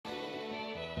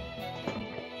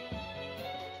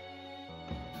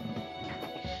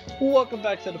Welcome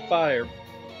back to the fire.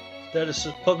 That is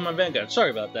Pokemon Vanguard.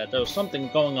 Sorry about that. There was something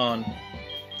going on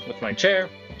with my chair.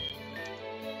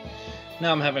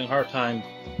 Now I'm having a hard time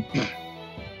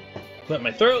with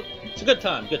my throat. It's a good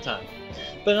time, good time.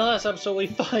 But in the last episode, we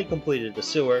finally completed the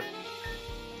sewer.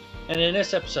 And in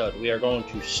this episode, we are going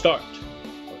to start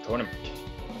our tournament.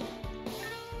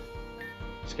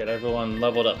 Let's get everyone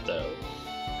leveled up, though.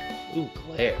 Ooh,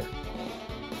 glare.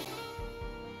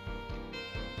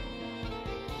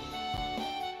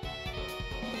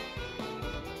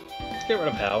 Let's get rid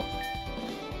of Hal.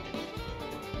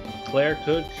 Claire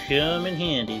could come in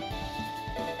handy.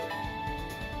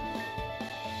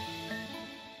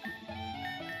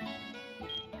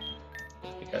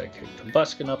 We gotta kick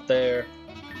Combuskin up there.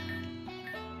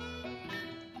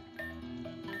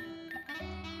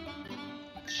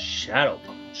 Shadow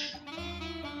Punch.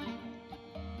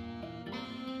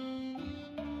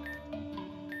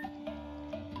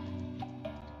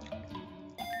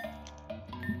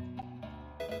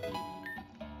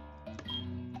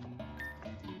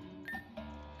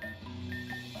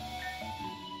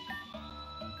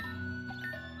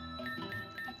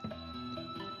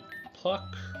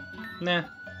 Pluck. Nah.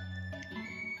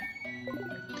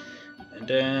 And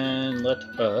then let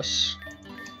us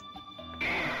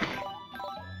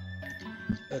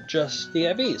adjust the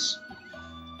IVs.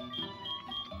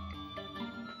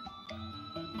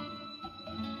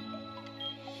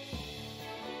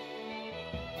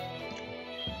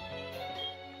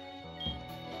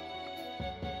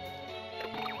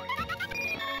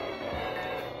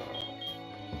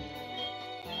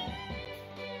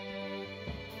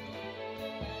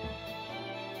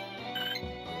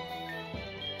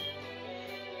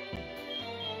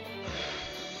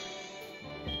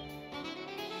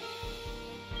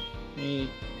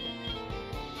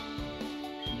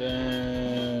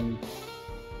 Then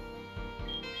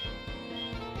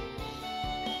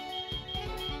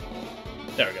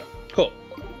there we go. Cool.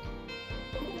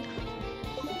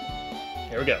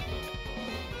 Here we go.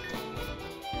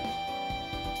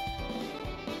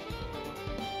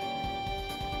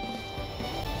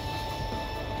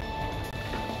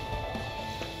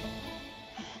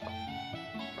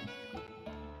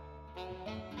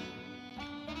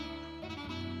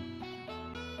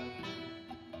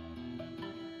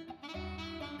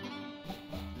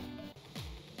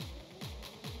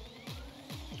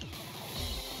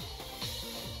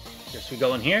 Guess we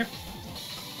go in here.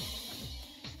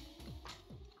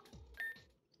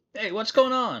 Hey, what's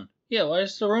going on? Yeah, why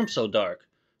is the room so dark?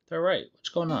 They're right. What's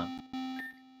going on?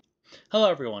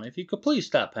 Hello, everyone. If you could please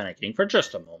stop panicking for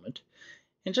just a moment.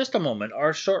 In just a moment,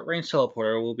 our short-range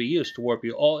teleporter will be used to warp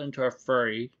you all into our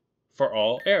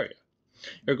free-for-all area.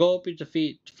 Your goal will be to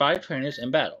defeat 5 trainers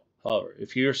in battle. However,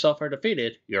 if you yourself are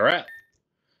defeated, you're out.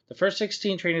 The first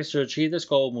 16 trainers to achieve this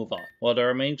goal will move on, while the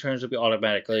remaining trainers will be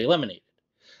automatically eliminated.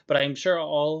 But I am sure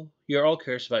you're all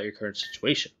curious about your current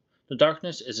situation. The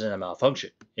darkness isn't a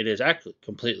malfunction. It is actually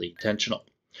completely intentional.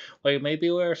 While you may be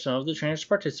aware of some of the trainers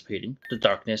participating, the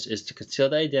darkness is to conceal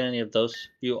the identity of those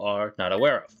you are not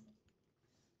aware of.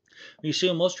 We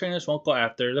assume most trainers won't go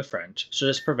after their friends, so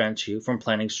this prevents you from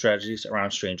planning strategies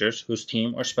around strangers whose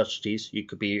team or specialties you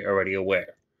could be already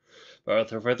aware. But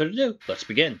without further ado, let's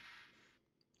begin.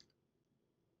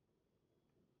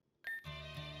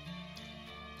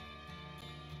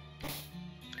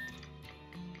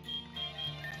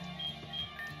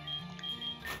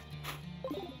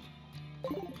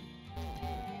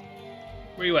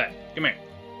 Where you at? Come here.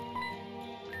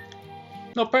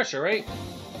 No pressure, right?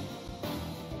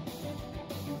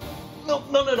 Nope,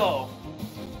 none at all.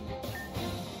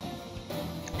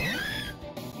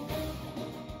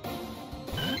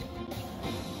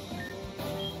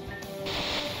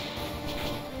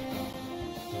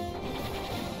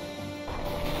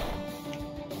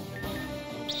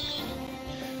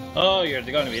 Oh, you're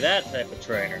going to be that type of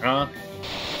trainer, huh?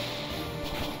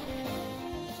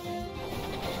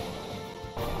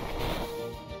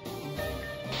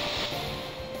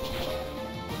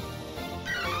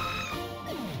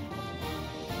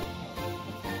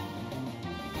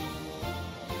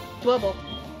 Level.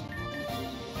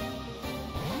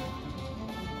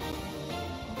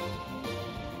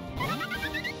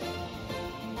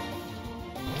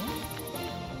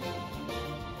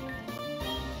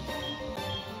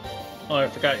 Oh, I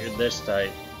forgot you're this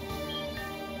type.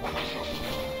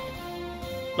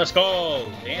 Let's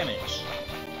go! Damage.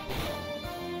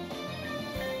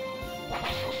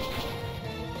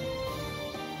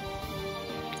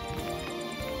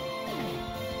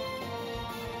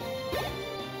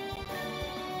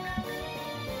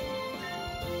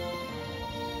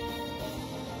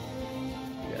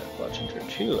 Watching her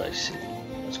too, I see.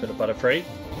 Let's go to Butterfree.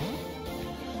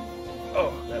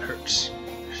 Oh, that hurts.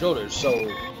 Shoulder's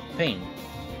so pain.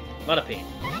 A lot of pain.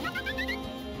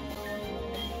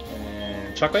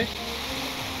 And Shockwave.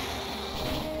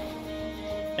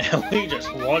 And we just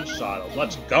one-shot him.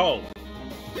 Let's go!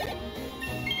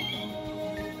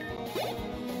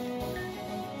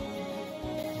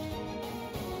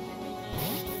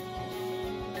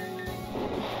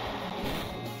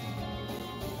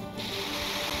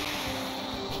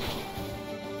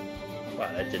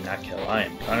 Wow, that did not kill. I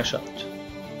am kind of shocked.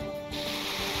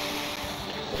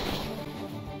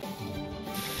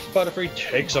 Butterfree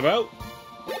takes him out.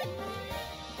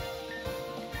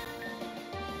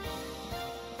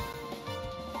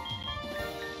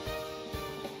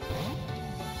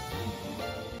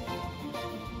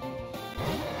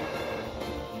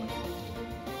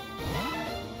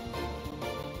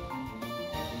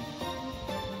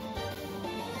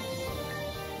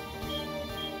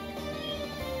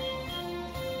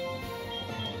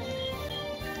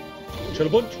 To the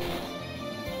bunch.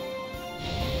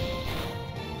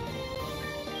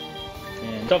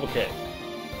 And double kick.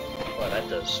 Wow, that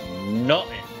does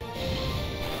nothing.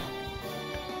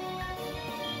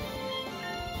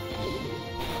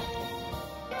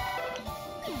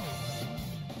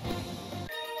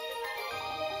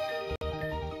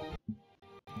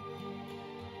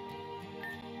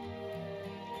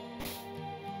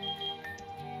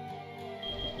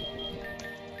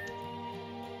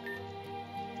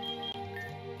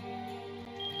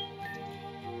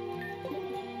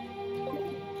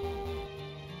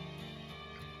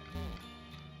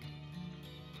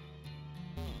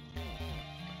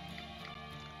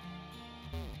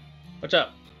 Watch out.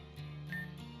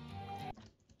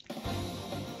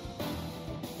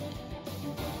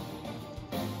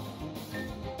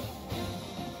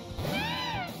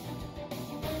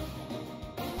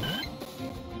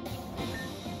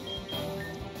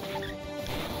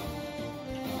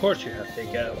 Of course you have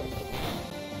Fake Out.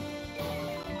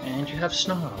 And you have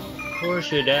Snarl. Of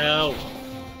course you do.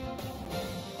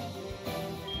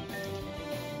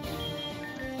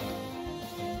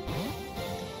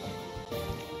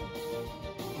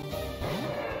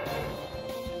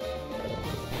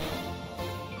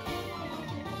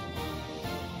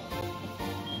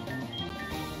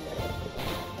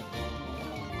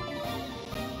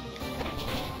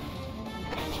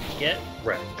 Get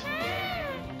wrecked.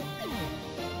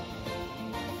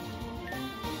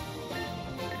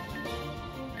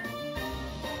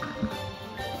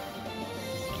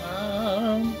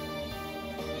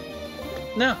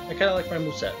 No, I kind of like my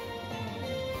moveset.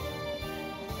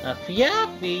 A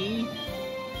Fiafi.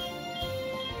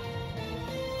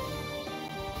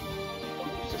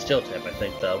 It's a steel type, I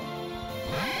think, though.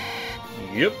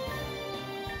 Yep.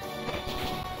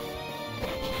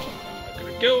 I'm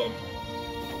gonna kill him.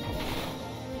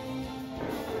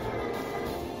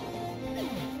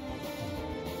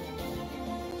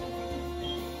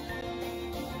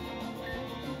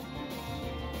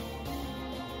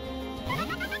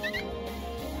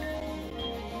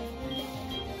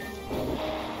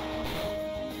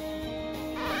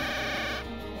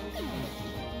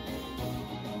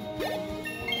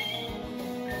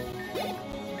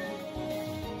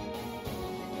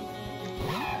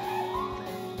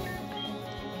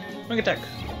 Quick attack.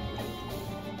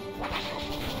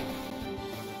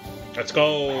 Let's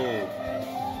go.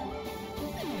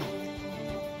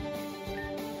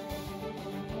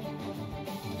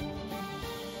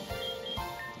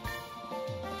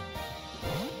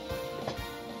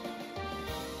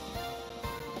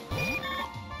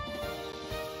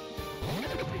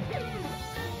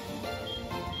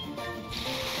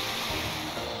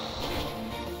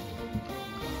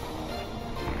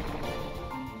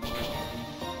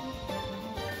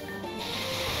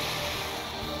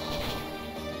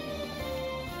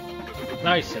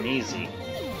 Nice and easy.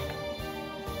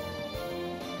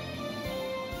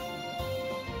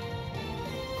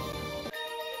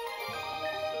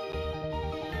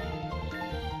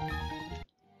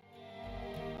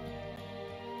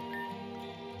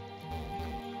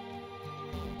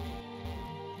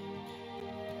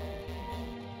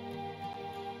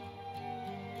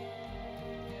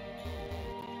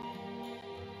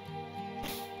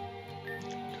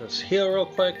 Just heal real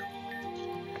quick.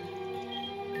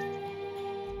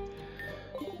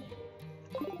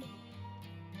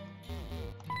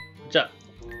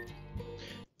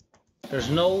 There's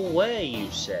no way,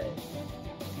 you say.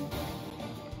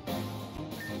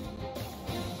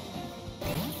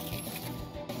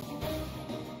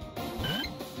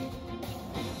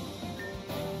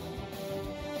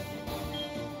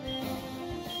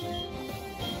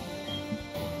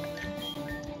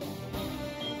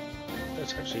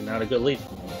 That's actually not a good lead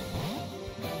for me.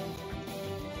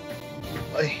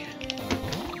 Ay.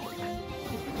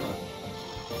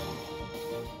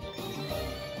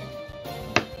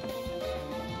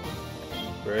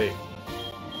 Great.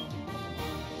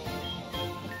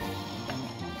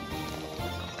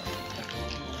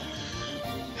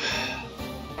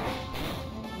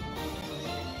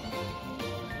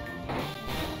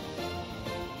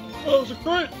 Oh, it was a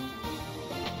crit!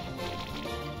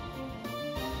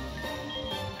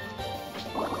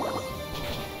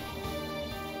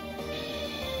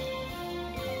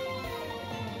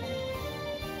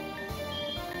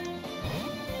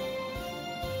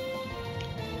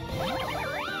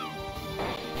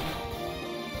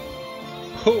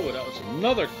 Oh, that was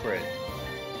another crit.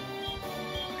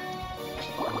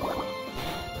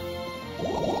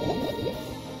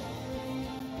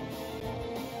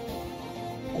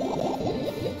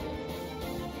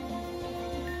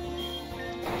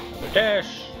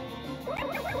 Dash.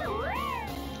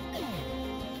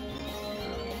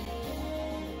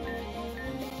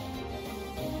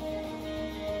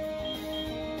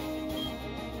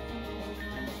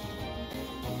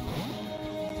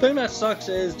 The thing that sucks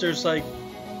is there's like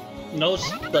no,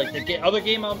 like the other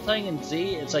game I'm playing in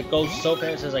Z, it's like goes so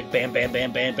fast, it's like bam, bam,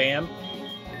 bam, bam, bam.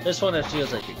 This one it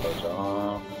feels like it goes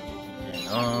on and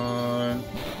on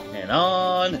and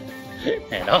on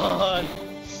and on.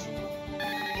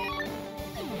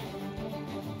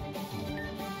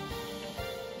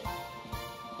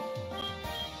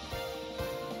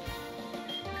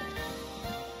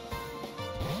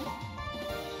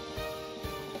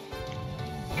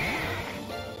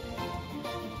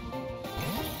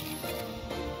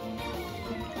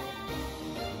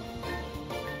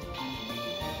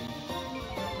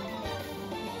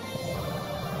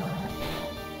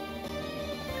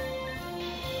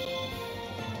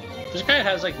 This guy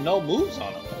has like no moves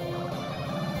on him.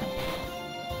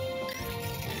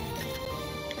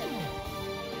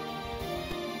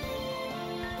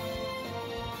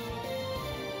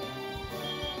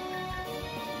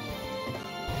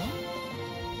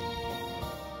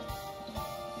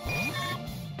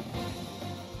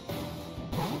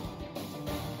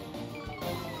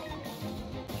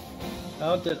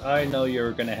 How did I know you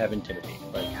were gonna have Intimidate?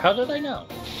 Like, how did I know?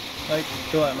 Like,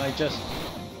 am I just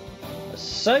a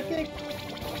psychic?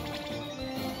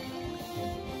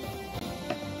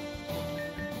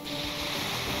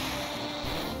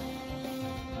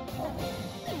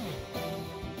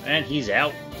 And he's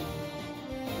out.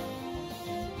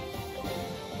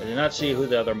 I did not see who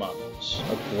the other mob was.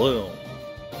 A bloom.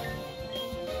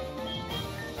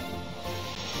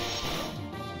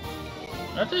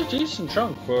 That's a decent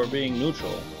chunk for being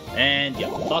neutral. And you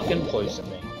fucking poisoned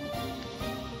me.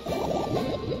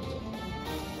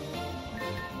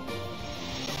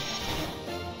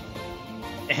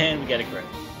 And we get a crit.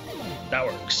 That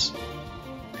works.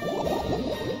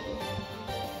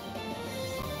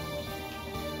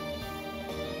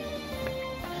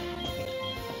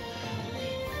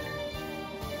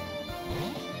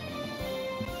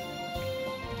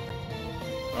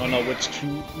 I don't know which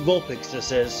Vulpix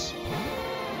this is.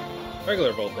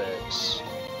 Regular Vulpix.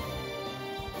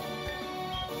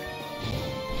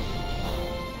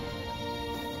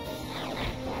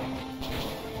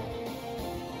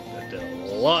 That did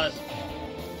a lot.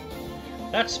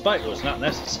 That spike was not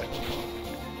necessary.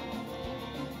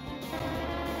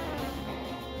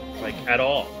 Like, at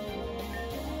all.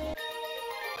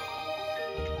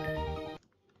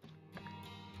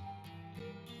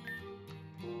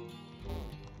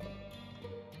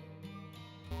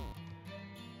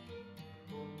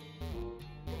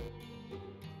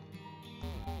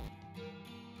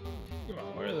 Come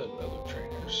on, where are the other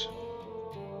trainers?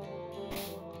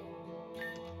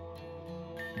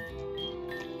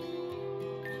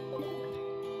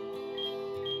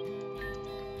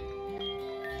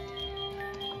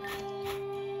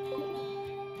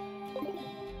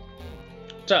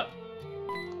 What's up?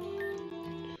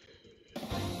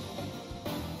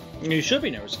 You should be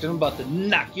nervous because I'm about to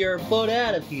knock your butt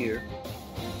out of here.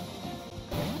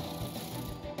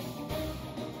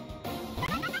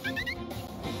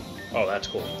 Oh, that's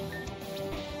cool.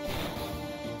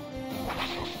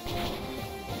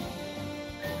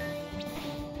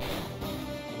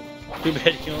 Too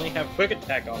bad you only have quick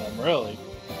attack on him, really.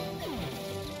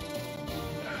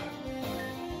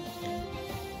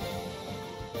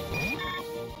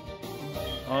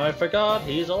 I forgot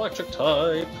he's electric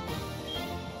type.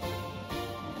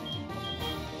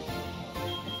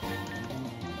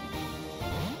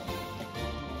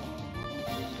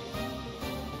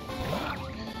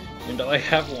 Even though I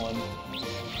have one.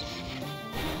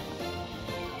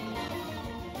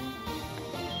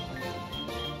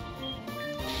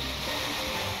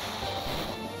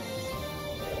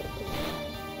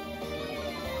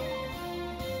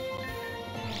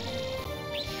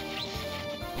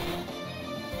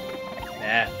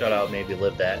 Nah, thought I would maybe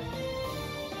live that.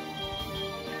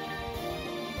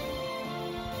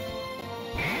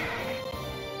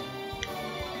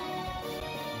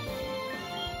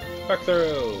 Fuck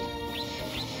through!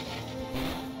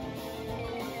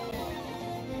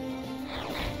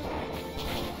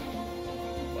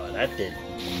 Wow, that did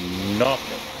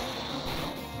nothing.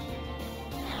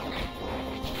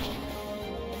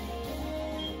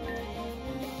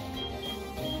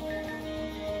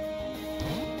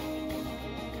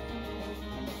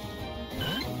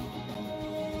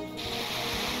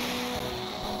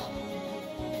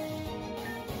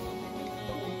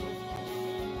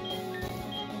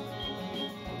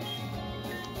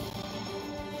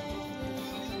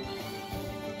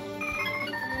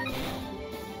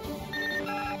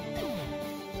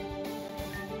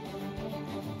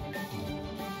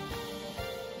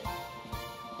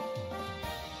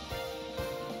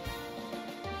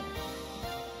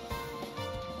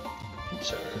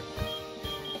 Sir.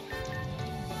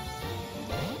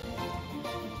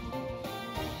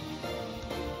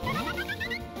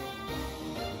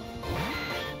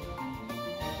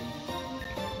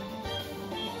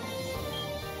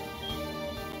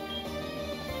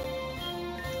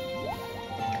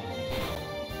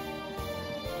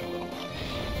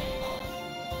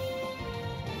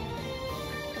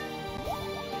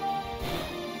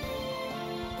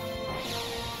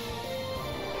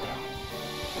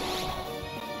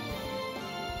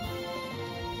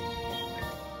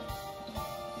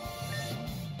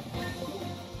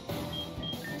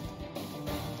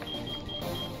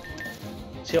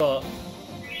 So,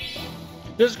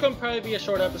 this is going to probably be a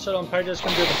short episode. I'm probably just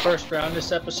going to do the first round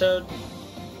this episode.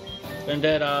 And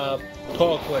then,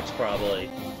 call it quits,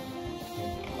 probably.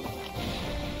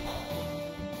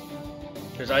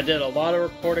 Because I did a lot of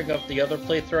recording of the other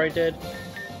playthrough I did.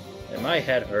 And my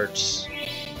head hurts.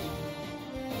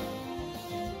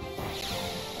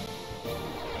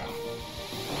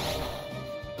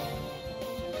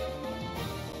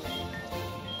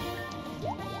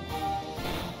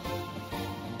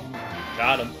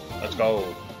 Got him. Let's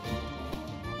go.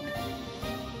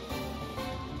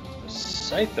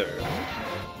 Scyther.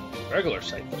 Regular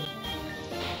Scyther.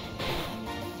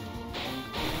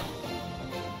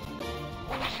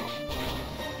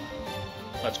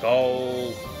 Let's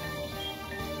go.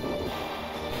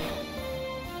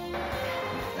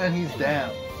 And he's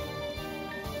down.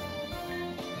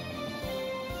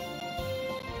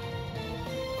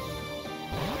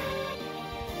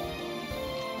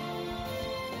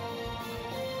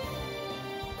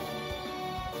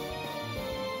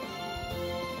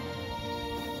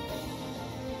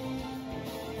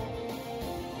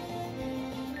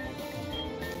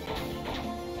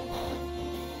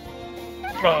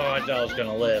 Oh, I thought I was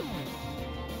gonna live.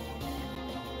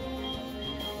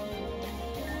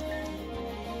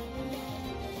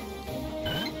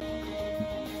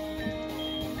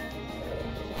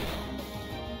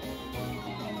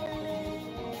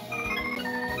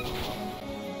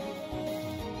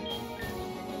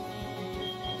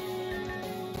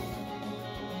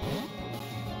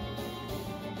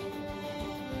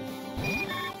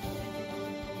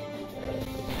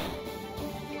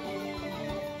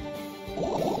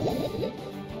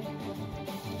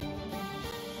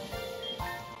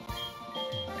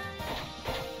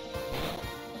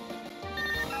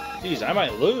 Jeez, I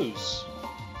might lose.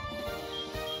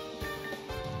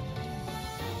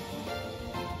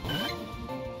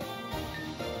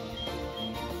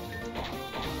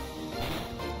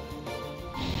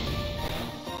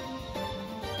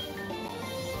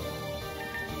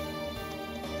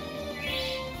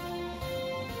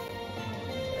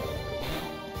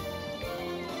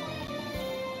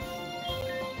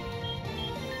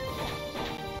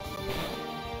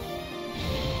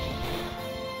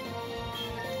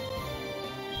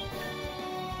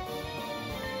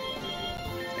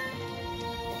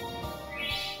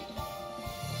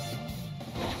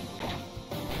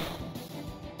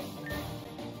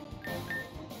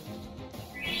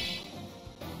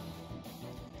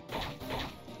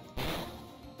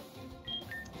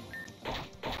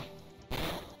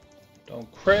 Don't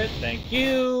crit, thank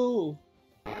you!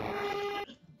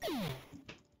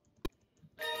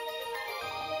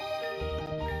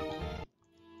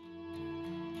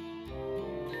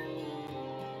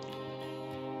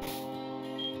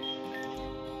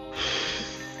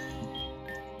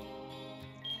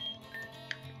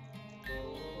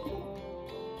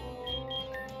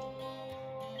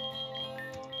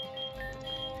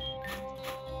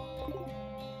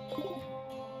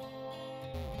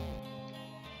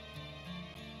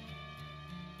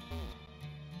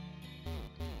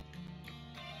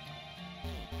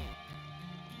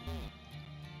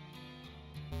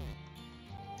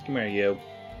 Come here, you.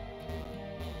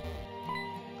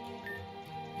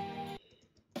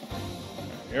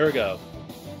 Here we go.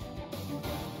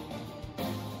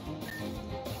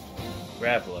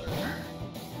 Graveler.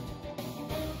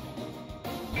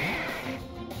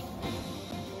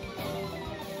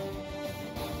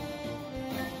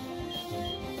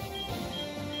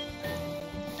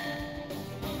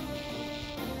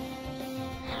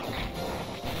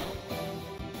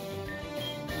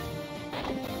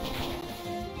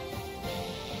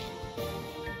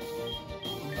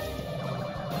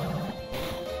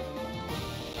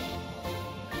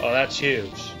 Oh, that's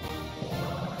huge.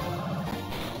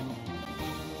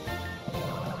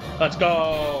 Let's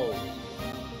go!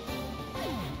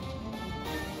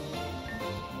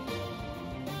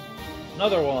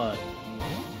 Another one.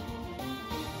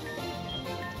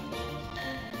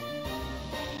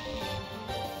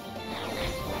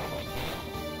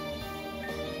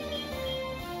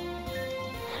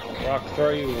 Rock throw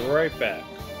you right back.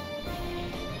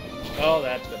 Oh,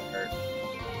 that's gonna hurt.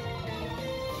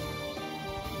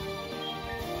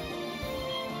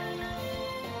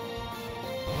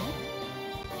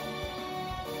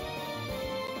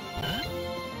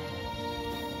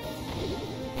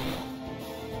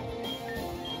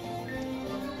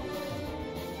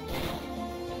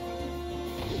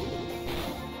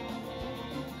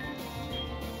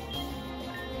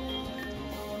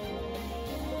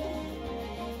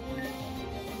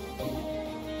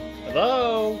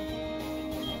 Hello?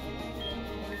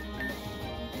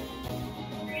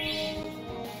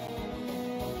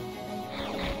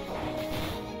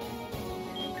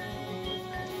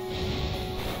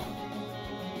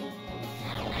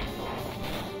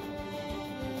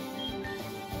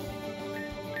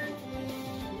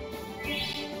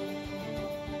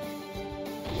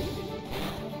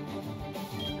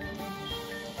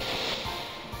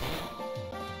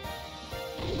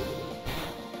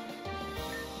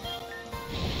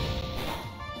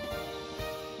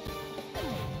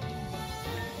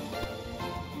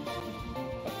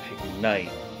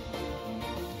 Night.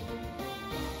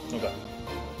 Okay.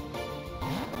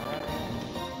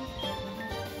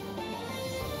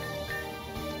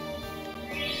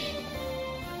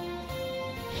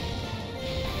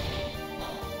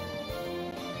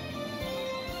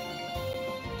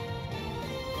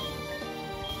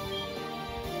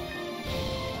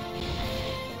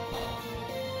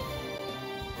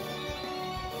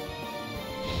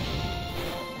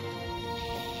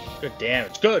 Good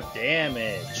damage. Good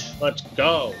damage. Let's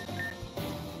go.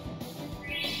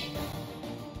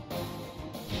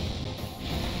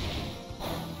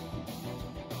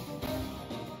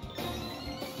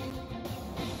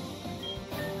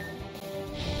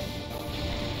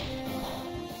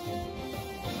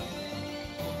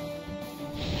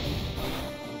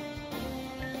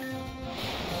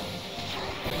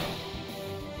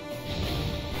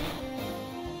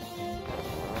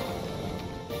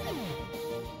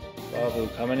 Babu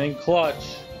coming in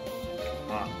clutch.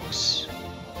 Ox.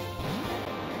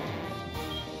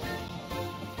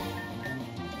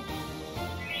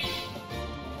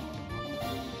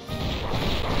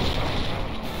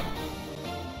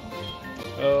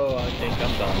 Oh, I think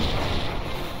I'm done.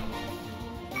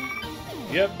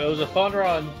 Yep, it was a fun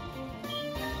run.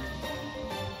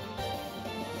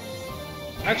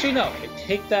 Actually, no, I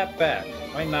take that back.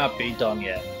 Might not be done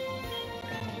yet.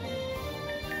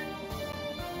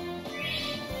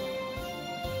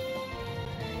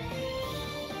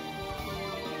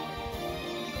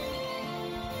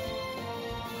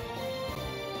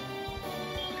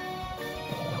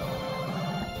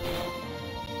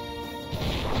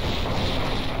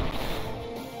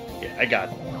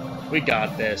 We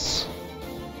got this.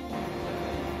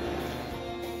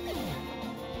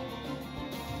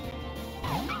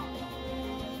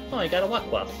 Oh, I got a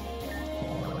Wack Buff.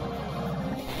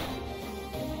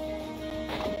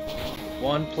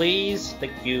 One, please.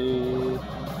 Thank you.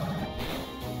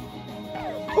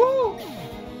 Woo!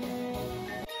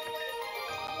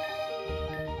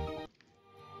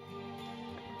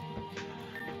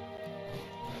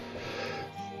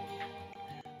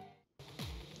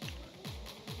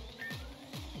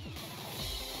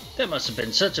 That must have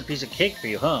been such a piece of cake for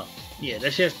you, huh? Yeah,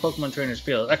 this year's Pokemon trainers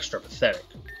feel extra pathetic.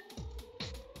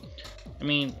 I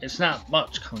mean, it's not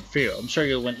much Kung Fu. I'm sure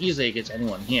you'll win easily against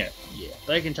anyone here. Yeah,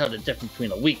 but I can tell the difference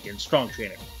between a weak and strong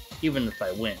trainer, even if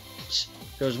I win.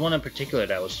 There was one in particular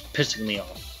that was pissing me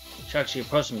off. She actually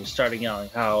approached me, starting yelling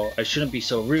how I shouldn't be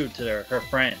so rude to her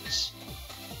friends.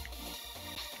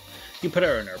 You put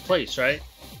her in her place, right?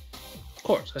 Of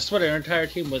course, I split her entire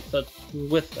team with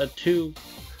two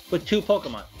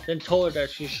Pokemon, then told her that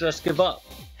she should just give up.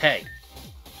 Hey,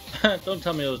 Don't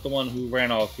tell me it was the one who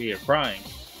ran off here crying.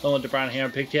 The one with the brown hair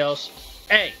and pigtails?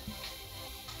 Hey!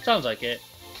 Sounds like it.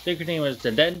 Think your name was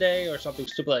Dendende or something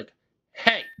stupid like,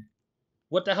 hey!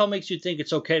 What the hell makes you think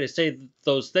it's okay to say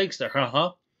those things there,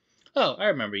 huh? Oh, I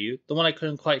remember you. The one I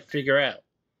couldn't quite figure out.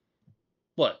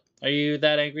 What? Are you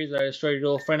that angry that I destroyed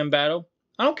your little friend in battle?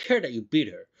 I don't care that you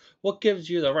beat her. What gives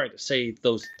you the right to say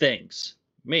those things?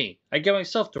 Me. I give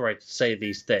myself the right to say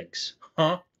these things.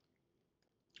 Huh?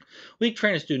 Weak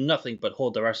trainers do nothing but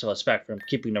hold the rest of us back from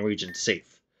keeping the region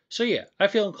safe. So yeah, I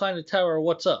feel inclined to tell her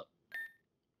what's up.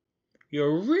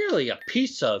 You're really a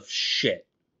piece of shit.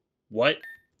 What?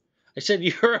 I said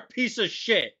you're a piece of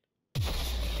shit.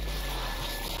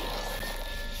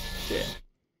 Yeah.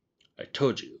 I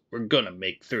told you, we're gonna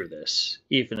make through this.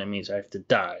 Even if it means I have to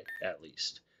die, at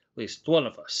least. At least one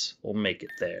of us will make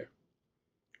it there.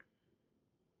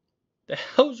 The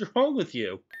hell's wrong with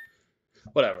you?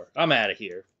 Whatever, I'm out of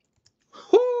here.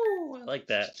 Whoo! I like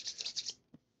that.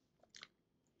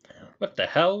 What the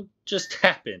hell just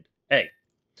happened? Hey,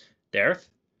 Dareth?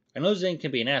 I know Zane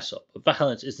can be an asshole, but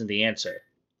violence isn't the answer.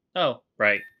 Oh,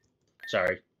 right.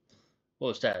 Sorry. What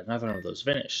was that? Another one of those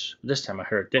finished. This time I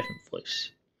heard a different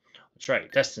voice. That's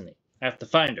right, Destiny. I have to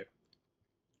find her.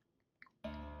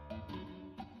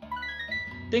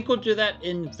 Think we'll do that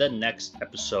in the next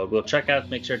episode. We'll check out,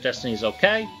 make sure Destiny's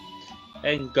okay,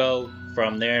 and go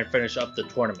from there and finish up the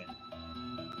tournament.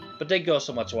 But thank you all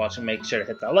so much for watching. Make sure to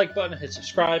hit that like button, hit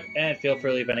subscribe, and feel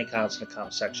free to leave any comments in the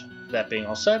comment section. That being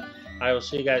all said, I will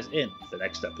see you guys in the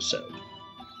next episode.